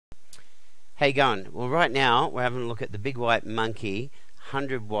How you going? Well, right now we're having a look at the Big White Monkey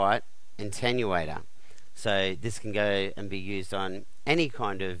 100-watt attenuator. So this can go and be used on any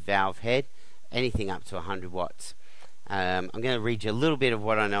kind of valve head, anything up to 100 watts. I'm going to read you a little bit of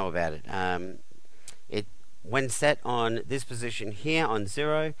what I know about it. When set on this position here on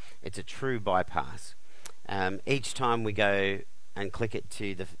 0, it's a true bypass. Each time we go and click it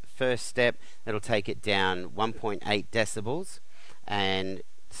to the first step, it'll take it down 1.8 decibels and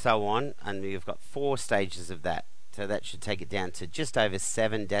so on, and you've got 4 stages of that, so that should take it down to just over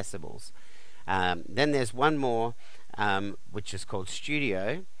 7 decibels. Then there's one more which is called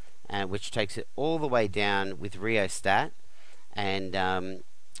Studio, which takes it all the way down with rheostat, and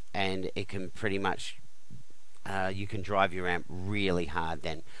it can pretty much you can drive your amp really hard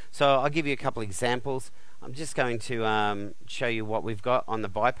then. So I'll give you a couple examples. I'm just going to show you what we've got on the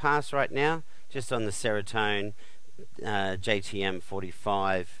bypass right now, just on the Serotonin JTM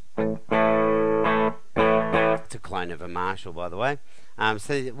 45. It's a clone of a Marshall, by the way.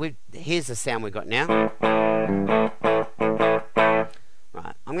 So here's the sound we've got now.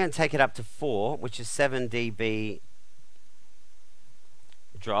 Right, I'm going to take it up to 4, which is 7 dB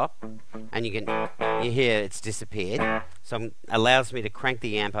drop, and you hear it's disappeared. So it allows me to crank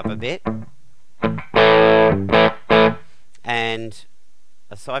the amp up a bit. And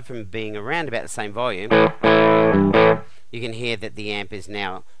aside from being around about the same volume, you can hear that the amp is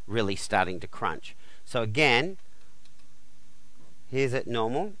now really starting to crunch. So again, here's it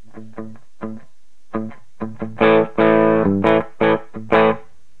normal.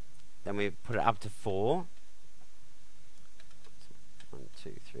 Then we put it up to 4. 1,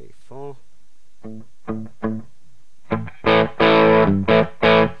 2, 3, 4.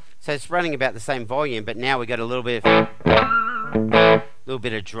 So it's running about the same volume, but now we got a little bit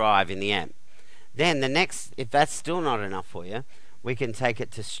of drive in the amp. Then the next, if that's still not enough for you, we can take it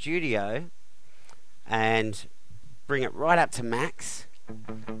to Studio and bring it right up to max.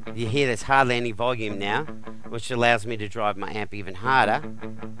 You hear there's hardly any volume now, which allows me to drive my amp even harder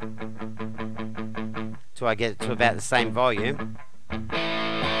till I get it to about the same volume.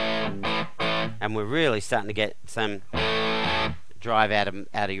 And we're really starting to get some drive out of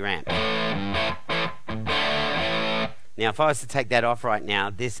your amp. Now if I was to take that off right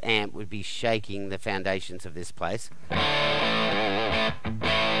now, this amp would be shaking the foundations of this place. And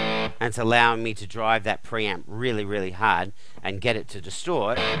it's allowing me to drive that preamp really, really hard and get it to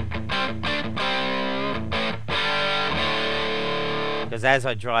distort. Because as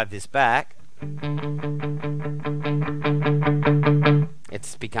I drive this back,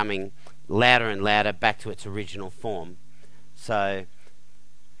 it's becoming louder and louder back to its original form. So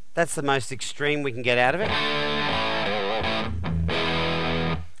that's the most extreme we can get out of it.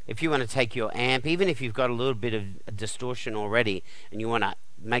 If you want to take your amp, even if you've got a little bit of distortion already and you want to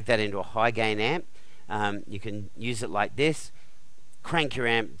make that into a high gain amp, you can use it like this, crank your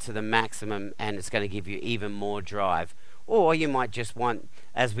amp to the maximum, and it's going to give you even more drive. Or you might just want,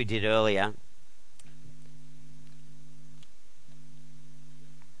 as we did earlier,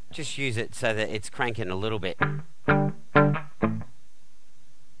 just use it so that it's cranking a little bit.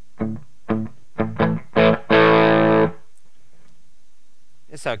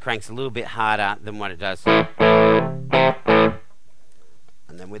 So it cranks a little bit harder than what it does. And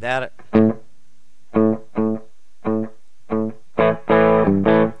then without it.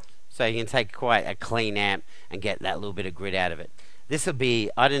 So you can take quite a clean amp and get that little bit of grit out of it. This will be,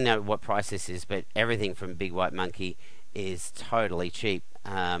 I don't know what price this is, but everything from Big White Monkey is totally cheap.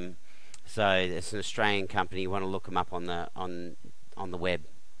 So it's an Australian company. You want to look them up on the web.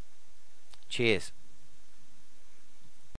 Cheers.